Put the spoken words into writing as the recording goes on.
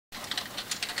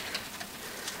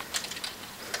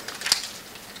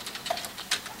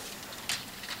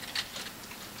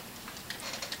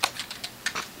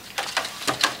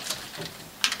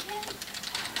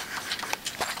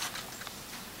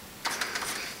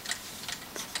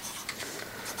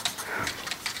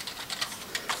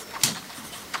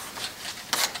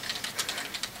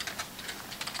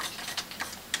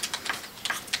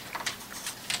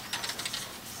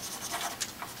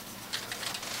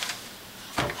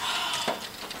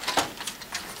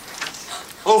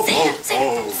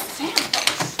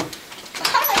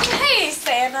Hey,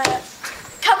 Santa.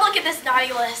 Come look at this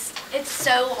naughty list. It's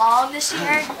so long this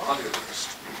year.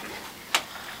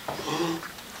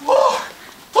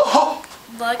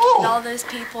 Look at all those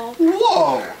people.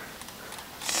 Whoa!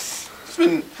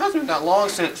 Hasn't been that long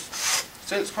since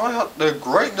probably the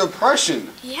Great Depression.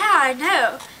 Yeah, I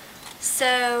know.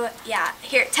 So, yeah.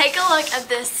 Here, take a look at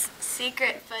this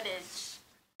secret footage.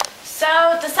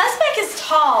 So, the suspect is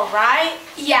tall, right?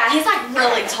 Yeah, he's like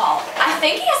really tall. I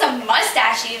think he has a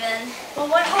mustache even. Well,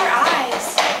 what color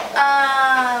eyes?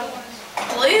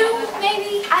 Blue,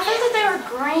 maybe? I thought that they were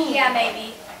green. Yeah,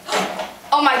 maybe.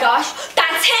 Oh my gosh,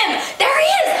 that's him! There he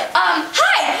is!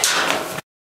 Hi!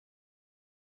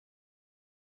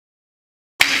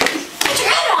 Put your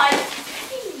hat on!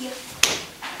 Hey.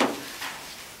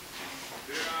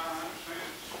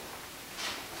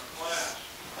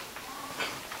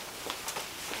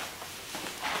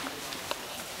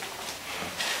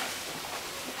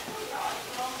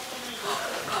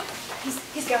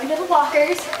 He's going to the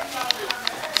lockers.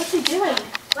 What's he doing?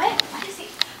 What? What is he?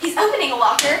 He's opening a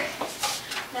locker.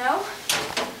 No?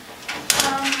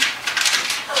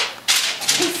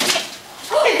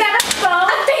 Is that a phone?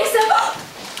 I think so.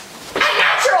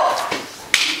 Unnatural!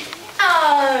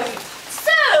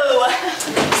 So,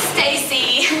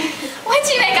 Stacy, what'd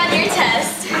you make on your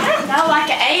test? I don't know, like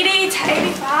an 80 to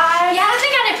 85. Yeah, I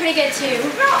think I did pretty good too.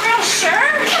 You're not real sure?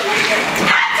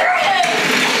 After him!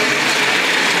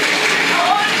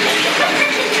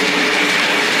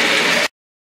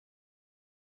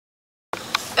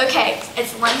 Okay,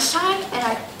 it's lunchtime, and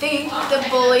I think the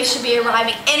bully should be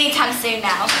arriving anytime soon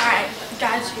now. Alright,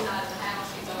 got you.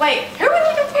 Wait, who are we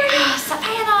looking for? Stop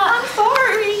hanging up. I'm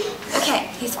sorry.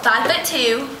 Okay, he's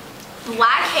 5'2",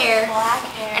 black hair,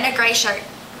 and a gray shirt.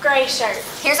 Gray shirt.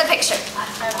 Here's a picture.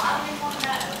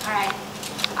 Alright,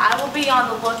 I will be on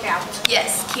the lookout.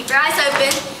 Yes, keep your eyes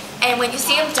open, and when you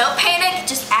see him, don't panic,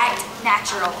 just act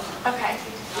natural. Okay,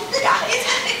 got it.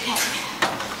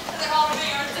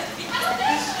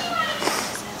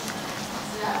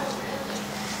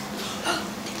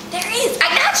 There he is,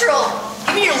 act natural.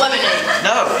 Give me your lemonade.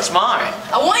 No, it's mine.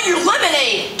 I want your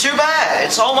lemonade. Too bad.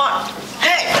 It's all mine.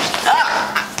 Hey!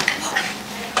 Ah.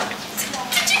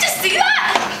 Did you just see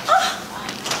that?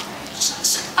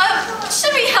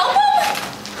 Should we help him?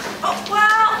 Oh,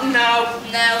 well, no.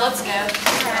 No, let's go.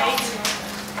 Alright.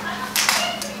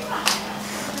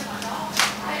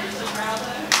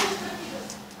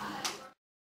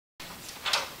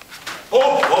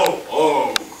 Oh.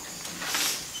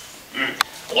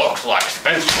 Looks like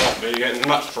Spencer won't be getting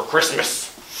much for Christmas.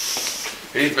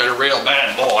 He's been a real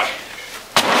bad boy.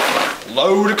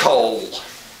 Load of coal.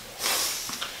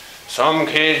 Some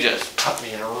kid just put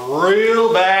me in a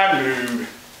real bad mood.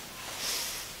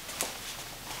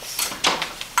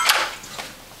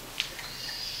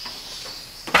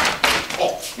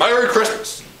 Oh, Merry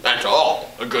Christmas, and to all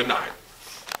a good night.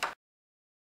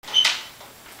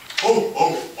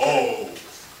 Oh.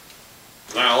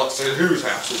 Now let's see, whose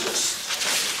house is this?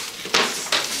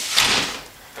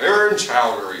 Aaron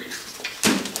Chowdhury.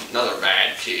 Another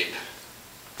bad kid.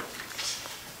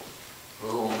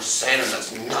 Oh, Santa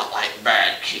does not like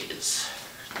bad kids.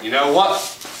 You know what?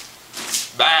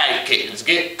 Bad kids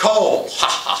get coal. Ha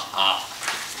ha ha.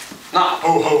 Not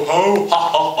ho ho ho. Ha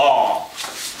ha ha.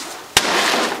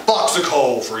 Box of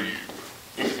coal for you.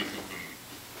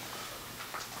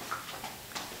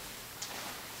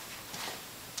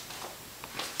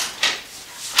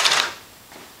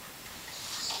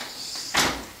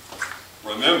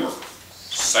 Remember,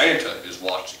 Santa is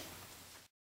watching.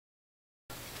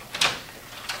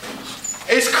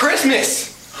 It's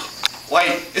Christmas!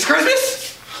 Wait, it's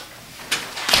Christmas?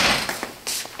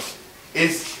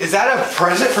 Is that a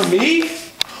present for me?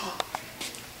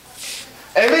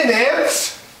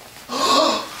 M&M's?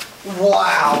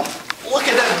 Wow! Look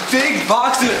at that big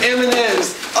box of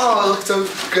M&M's. Oh, it looks so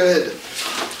good.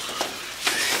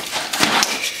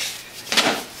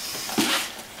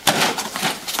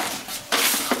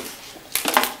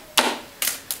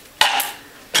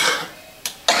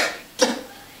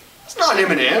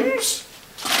 M&M's?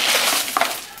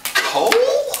 Coal?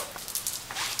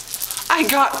 I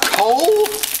got coal?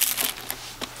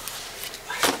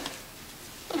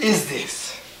 What is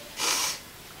this?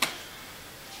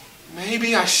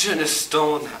 Maybe I shouldn't have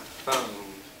stolen that phone.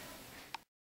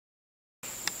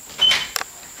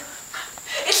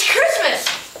 It's Christmas!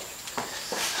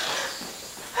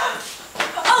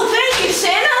 Oh, thank you,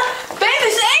 Santa!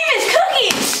 Famous Amos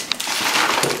cookies!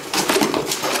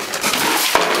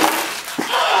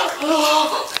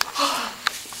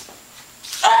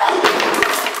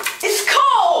 It's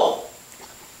coal!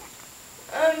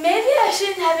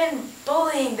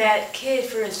 that kid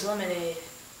for his lemonade.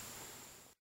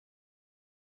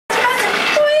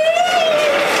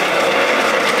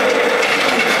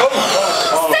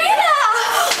 Santa!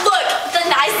 Look, the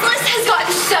nice list has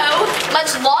gotten so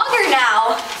much longer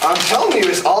now. I'm telling you,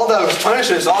 it's all those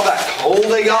punishments, all that coal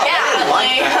they got. Yeah, I didn't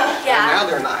like that. yeah. And now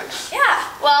they're nice. Yeah,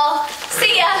 well,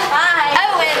 see ya. Bye.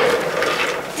 Oh,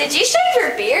 and did you shave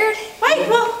your beard? Wait,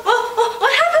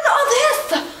 what happened to all this?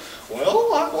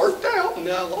 Well, I worked out and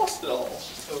then I lost it all.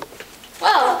 So.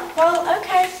 Well,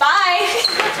 okay. Bye.